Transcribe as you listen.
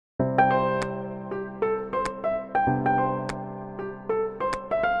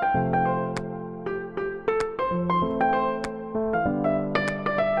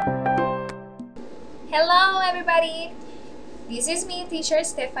everybody! This is me, teacher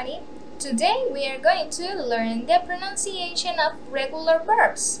Stephanie. Today we are going to learn the pronunciation of regular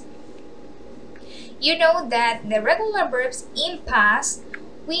verbs. You know that the regular verbs in past,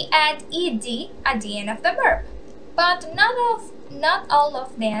 we add ed at the end of the verb, but not all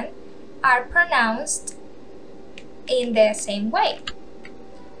of them are pronounced in the same way.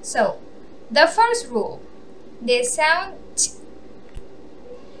 So, the first rule, the sound t.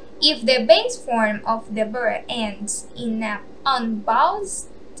 If the base form of the verb ends in an unvoiced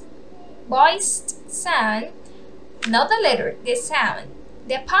sound, not the letter, the sound,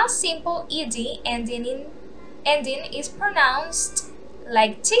 the past simple ed ending is pronounced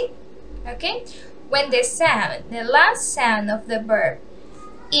like t. Okay? When the sound, the last sound of the verb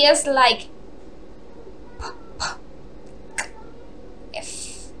is like p, p, k,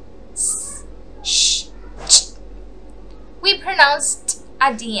 f, s, sh, ch, we pronounce t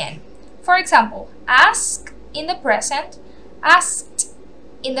at the end. For example, ask in the present, asked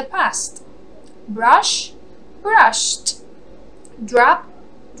in the past, brush, brushed, drop,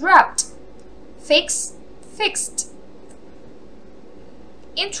 dropped, fix, fixed,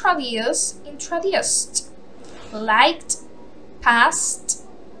 introduce, introduced, liked, passed,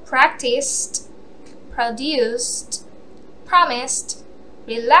 practiced, produced, promised,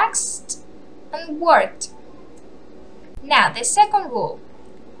 relaxed, and worked. Now, the second rule,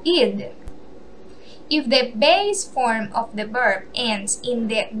 id. If the base form of the verb ends in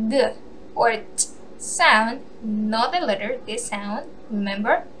the d or t sound, not the letter, the sound,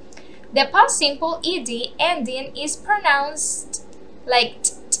 remember, the past simple ed ending is pronounced like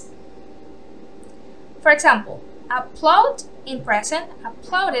t. For example, upload in present,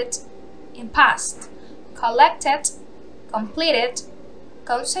 uploaded in past, collected, completed,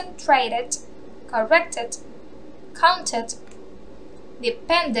 concentrated, corrected, counted,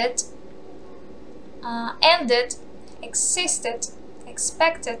 depended, ended, existed,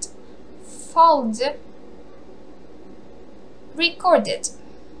 expected, folded, recorded.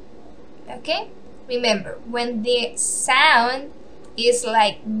 Okay? Remember, when the sound is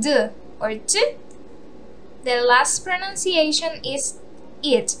like d or t, the last pronunciation is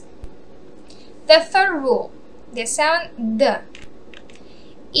it. The third rule, the sound d.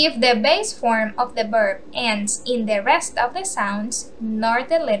 If the base form of the verb ends in the rest of the sounds, not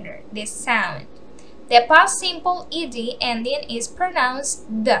the letter, the sound, the past simple ed ending is pronounced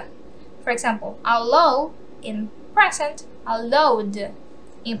d. For example, allow in present, allowed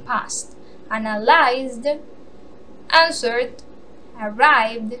in past, analyzed, answered,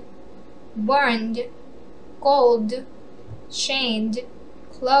 arrived, burned, cold, chained,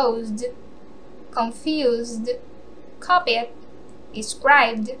 closed, confused, copied,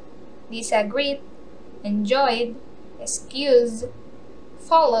 described, disagreed, enjoyed, excused,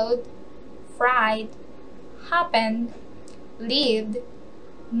 followed, fried, happened, lived,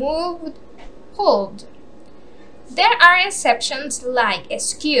 moved, pulled. There are exceptions like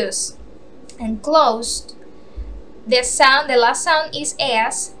excuse and closed. The last sound is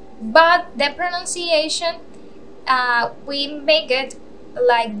s, but the pronunciation we make it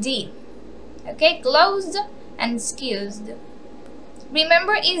like d. Okay, closed and excused.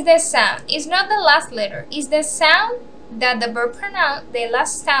 Remember, is the sound. It's not the last letter. It's the sound that the verb pronounce, the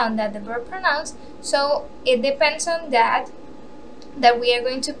last sound that the verb pronounce. So it depends on that we are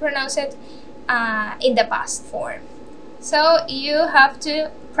going to pronounce it in the past form. So you have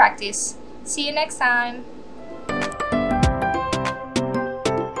to practice. See you next time.